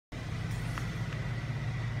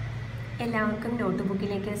എല്ലാവർക്കും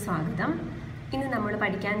നോട്ട്ബുക്കിലേക്ക് സ്വാഗതം. ഇന്ന് നമ്മൾ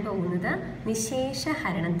പഠിക്കാൻ പോകുന്നത് നിശേഷ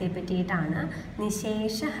ഹരണത്തെ പറ്റിയിട്ടാണ്.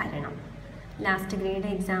 നിശേഷ ഹരണം ലാസ്റ്റ് ഗ്രേഡ്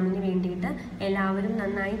എക്സാമിന് വേണ്ടിയിട്ട് എല്ലാവരും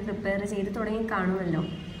നന്നായി പ്രിപ്പയർ ചെയ്ത് തുടങ്ങി കാണുമല്ലോ.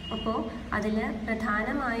 അപ്പോൾ അതിൽ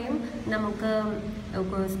പ്രധാനമായും നമുക്ക്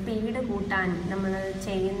സ്പീഡ് കൂട്ടാൻ, നമ്മൾ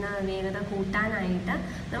ചെയ്യുന്ന വേഗത കൂട്ടാനായിട്ട്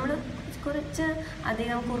നമ്മൾ കുറച്ച്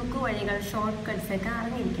അധികം കുറുക്കു വഴികൾ, ഷോർട്ട് കട്ട്സൊക്കെ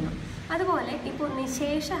അറിഞ്ഞിരിക്കണം. അതുപോലെ ഇപ്പോൾ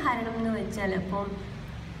നിശേഷ ഹരണം എന്ന് വെച്ചാൽ ഇപ്പോൾ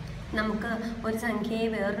നമുക്ക് ഒരു സംഖ്യയെ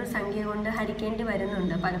വേറൊരു സംഖ്യ കൊണ്ട് ഹരിക്കേണ്ടി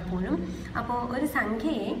വരുന്നുണ്ട് പലപ്പോഴും. അപ്പോൾ ഒരു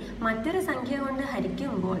സംഖ്യയെ മറ്റൊരു സംഖ്യ കൊണ്ട്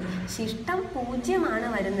ഹരിക്കുമ്പോൾ ശിഷ്ടം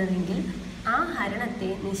 0 വരുന്നതെങ്കിൽ ആ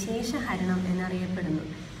ഹരണത്തെ നിശേഷ ഹരണം എന്നറിയപ്പെടുന്നു.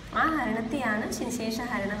 ആ ഹരണത്തെയാണ് നിശേഷ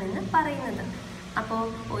ഹരണം എന്ന് പറയുന്നത്. അപ്പോൾ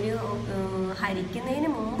ഒരു ഹരിക്കുന്നതിന്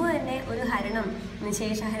മുമ്പ് തന്നെ ഒരു ഹരണം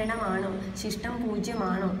നിശേഷഹരണമാണോ, ശിഷ്ടം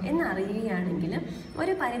 0 എന്നറിയുകയാണെങ്കിൽ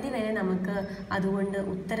ഒരു പരിധിവരെ നമുക്ക് അതുകൊണ്ട്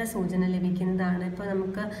ഉത്തര സൂചന ലഭിക്കുന്നതാണ്. ഇപ്പോൾ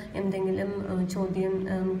നമുക്ക് എന്തെങ്കിലും ചോദ്യം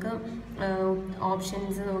നമുക്ക്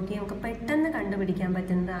ഓപ്ഷൻസ് നോക്കി നമുക്ക് പെട്ടെന്ന് കണ്ടുപിടിക്കാൻ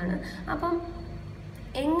പറ്റുന്നതാണ്. അപ്പം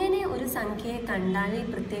എങ്ങനെ ഒരു സംഖ്യയെ കണ്ടാൽ ഈ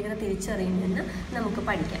പ്രത്യേകത തിരിച്ചറിയുമെന്ന് നമുക്ക്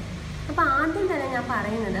പഠിക്കാം. അപ്പോൾ ആദ്യം തന്നെ ഞാൻ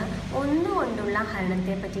പറയുന്നത് 1 കൊണ്ടുള്ള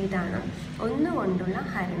ഹരണത്തെ പറ്റിയിട്ടാണ്. 1 കൊണ്ടുള്ള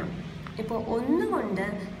ഹരണം. ഇപ്പോൾ 1 കൊണ്ട്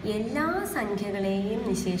എല്ലാ സംഖ്യകളെയും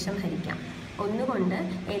നിശേഷം ഹരിക്കാം. 1 കൊണ്ട്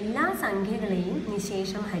എല്ലാ സംഖ്യകളെയും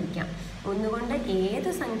നിശേഷം ഹരിക്കാം. 1 കൊണ്ട് ഏത്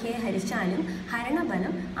സംഖ്യയെ ഹരിച്ചാലും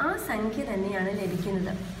ഹരണഫലം ആ സംഖ്യ തന്നെയാണ്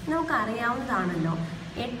ലഭിക്കുന്നത്. നമുക്കറിയാവുന്നതാണല്ലോ,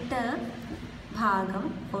 8 ഭാഗം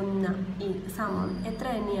 1 ഈ സമം എത്ര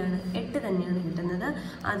തന്നെയാണ്? 8 തന്നെയാണ് കിട്ടുന്നത്.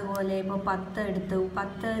 അതുപോലെ ഇപ്പോൾ 10 എടുത്തു,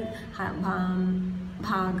 10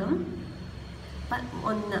 ഭാഗം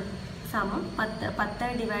 1 സമം 10. 10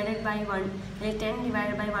 ഡിവൈഡഡ് ബൈ 1 അല്ലെങ്കിൽ 10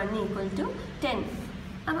 ഡിവൈഡഡ് ബൈ 1 ഈക്വൽ ടു 10.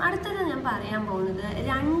 അപ്പം അടുത്തത് ഞാൻ പറയാൻ പോകുന്നത്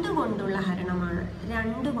 2 കൊണ്ടുള്ള ഹരണമാണ്.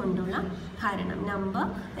 2 കൊണ്ടുള്ള ഹരണം, നമ്പർ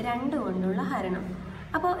 2 കൊണ്ടുള്ള ഹരണം.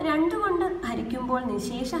 അപ്പോൾ 2 കൊണ്ട് ഹരിക്കുമ്പോൾ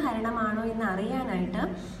നിശേഷ ഹരണമാണോ എന്ന് അറിയാനായിട്ട്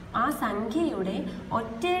ആ സംഖ്യയുടെ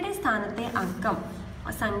ഒറ്റയുടെ സ്ഥാനത്തെ അക്കം,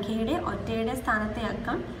 സംഖ്യയുടെ ഒറ്റയുടെ സ്ഥാനത്തെ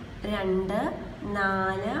അക്കം 2,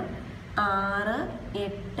 4, 6,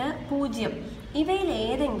 8, 0 ഇവയിൽ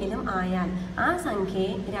ഏതെങ്കിലും ആയാൽ ആ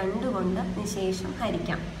സംഖ്യയെ 2 കൊണ്ട് നിശേഷം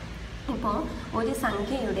ഹരിക്കാം. ഇപ്പോൾ ഒരു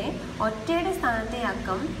സംഖ്യയുടെ ഒറ്റയുടെ സ്ഥാനത്തെ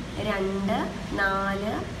അക്കം 2,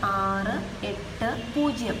 4, 6, 8,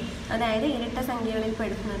 0 അതായത് ഇരട്ട സംഖ്യകളിൽ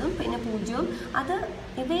പെടുത്തുന്നതും പിന്നെ 0 അത്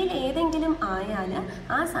ഇവയിൽ ഏതെങ്കിലും ആയാൽ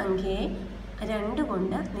ആ സംഖ്യയെ 2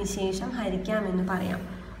 കൊണ്ട് നിശേഷം ഹരിക്കാമെന്ന് പറയാം.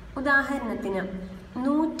 ഉദാഹരണത്തിന്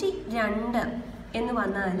 102 എന്ന്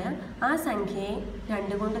വന്നാൽ ആ സംഖ്യയെ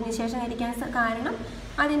 2 കൊണ്ട് നിശേഷം ഹരിക്കാൻ കാരണം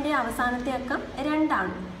അതിൻ്റെ അവസാനത്തെ അക്കം 2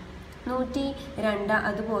 ആണ്. 102.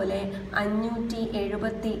 അതുപോലെ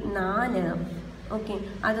 574, ഓക്കെ.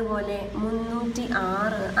 അതുപോലെ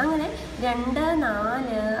 306, അങ്ങനെ 2,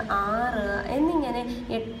 4, 6 എന്നിങ്ങനെ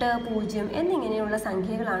 8, 0 എന്നിങ്ങനെയുള്ള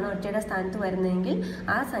സംഖ്യകളാണ് ഒറ്റയുടെ സ്ഥാനത്ത് വരുന്നതെങ്കിൽ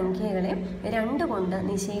ആ സംഖ്യകളെ 2 കൊണ്ട്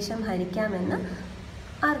നിശേഷം ഹരിക്കാമെന്ന്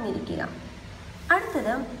അറിഞ്ഞിരിക്കുക.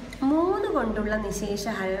 അടുത്തത് 3 കൊണ്ടുള്ള നിശേഷ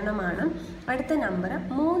ഹരണമാണ്. അടുത്ത നമ്പർ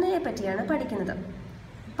 3നെ പറ്റിയാണ് പഠിക്കുന്നത്.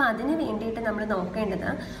 അപ്പോൾ അതിന് വേണ്ടിയിട്ട് നമ്മൾ നോക്കേണ്ടത്,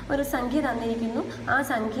 ഒരു സംഖ്യ തന്നിരിക്കുന്നു, ആ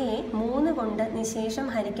സംഖ്യയെ 3 കൊണ്ട് നിശേഷം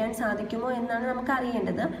ഹരിക്കാൻ സാധിക്കുമോ എന്നാണ് നമുക്ക്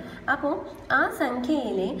അറിയേണ്ടത്. അപ്പോൾ ആ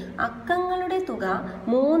സംഖ്യയിലെ അക്കങ്ങളുടെ തുക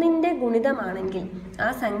 3ൻ്റെ ഗുണിതമാണെങ്കിൽ ആ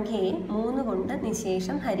സംഖ്യയെ 3 കൊണ്ട്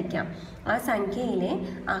നിശേഷം ഹരിക്കാം. ആ സംഖ്യയിലെ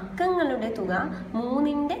അക്കങ്ങളുടെ തുക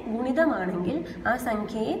 3ൻ്റെ ഗുണിതമാണെങ്കിൽ ആ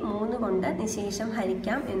സംഖ്യയെ 3 കൊണ്ട് നിശേഷം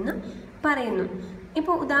ഹരിക്കാം എന്ന് പറയുന്നു.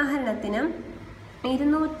 ഇപ്പോൾ ഉദാഹരണത്തിന്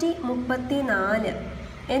 234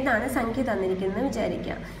 എന്നാണ് സംഖ്യ തന്നിരിക്കുന്നത്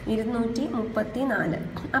വിചാരിക്കുക. 234.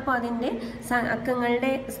 അപ്പോൾ അതിൻ്റെ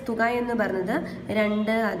അക്കങ്ങളുടെ തുക എന്ന് പറഞ്ഞത്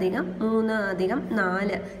 2 + 3 +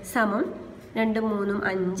 4 സമം 2, 3,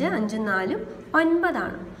 5, 5, 4, 9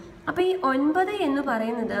 ആണ്. അപ്പോൾ ഈ 9 എന്ന്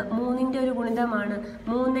പറയുന്നത് 3ൻ്റെ ഒരു ഗുണിതമാണ്.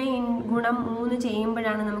 3 × 3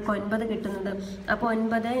 ചെയ്യുമ്പോഴാണ് നമുക്ക് 9 കിട്ടുന്നത്. അപ്പോൾ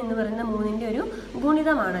 9 എന്ന് പറയുന്നത് 3ൻ്റെ ഒരു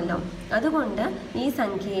ഗുണിതമാണല്ലോ. അതുകൊണ്ട് ഈ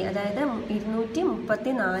സംഖ്യയെ, അതായത്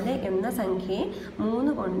 234 എന്ന സംഖ്യയെ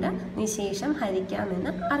 3 കൊണ്ട് നിശേഷം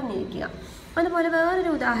ഹരിക്കാമെന്ന് അറിഞ്ഞിരിക്കുക. അതുപോലെ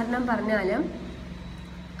വേറൊരു ഉദാഹരണം പറഞ്ഞാൽ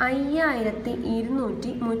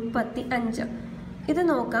 5235. ഇത്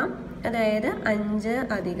നോക്കാം. അതായത് 5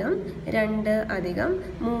 + 2 +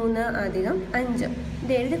 3 + 5.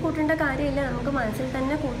 ഇത് എഴുതി കൂട്ടേണ്ട കാര്യമില്ല, നമുക്ക് മനസ്സിൽ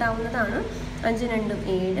തന്നെ കൂട്ടാവുന്നതാണ്. 5 × 2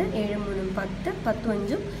 7, 7 × 3 10, 10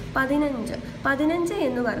 × 5 15. 15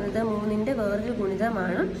 എന്ന് പറയുന്നത് 3ൻ്റെ വേറൊരു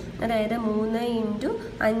ഗുണിതമാണ്. അതായത് 3 ×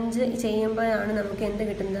 5 ചെയ്യുമ്പോഴാണ് നമുക്ക് എന്ത്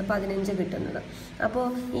കിട്ടുന്നത്? 15 കിട്ടുന്നത്. അപ്പോൾ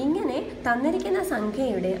ഇങ്ങനെ തന്നിരിക്കുന്ന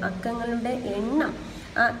സംഖ്യയുടെ അക്കങ്ങളുടെ എണ്ണം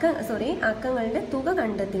അക്കങ്ങളുടെ തുക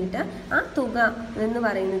കണ്ടെത്തിയിട്ട് ആ തുക എന്ന്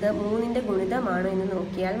പറയുന്നത് 3ൻ്റെ ഗുണിതമാണോ എന്ന്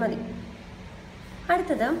നോക്കിയാൽ മതി.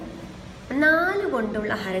 അടുത്തത് 4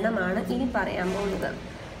 കൊണ്ടുള്ള ഹരണമാണ് ഇനി പറയാൻ പോകുന്നത്.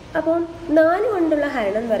 അപ്പോൾ 4 കൊണ്ടുള്ള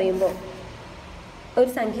ഹരണം എന്ന് പറയുമ്പോൾ ഒരു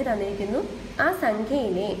സംഖ്യ തന്നിരിക്കുന്നു. ആ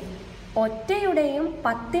സംഖ്യയിലെ ഒറ്റയുടെയും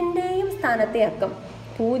 10ൻ്റെയും സ്ഥാനത്തെ അക്കം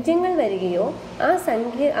 0 വരികയോ ആ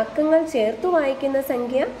അക്കങ്ങൾ ചേർത്തു വായിക്കുന്ന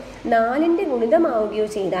സംഖ്യ 4ൻ്റെ ഗുണിതമാവുകയോ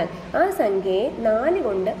ചെയ്താൽ ആ സംഖ്യയെ 4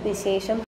 കൊണ്ട് വിശേഷം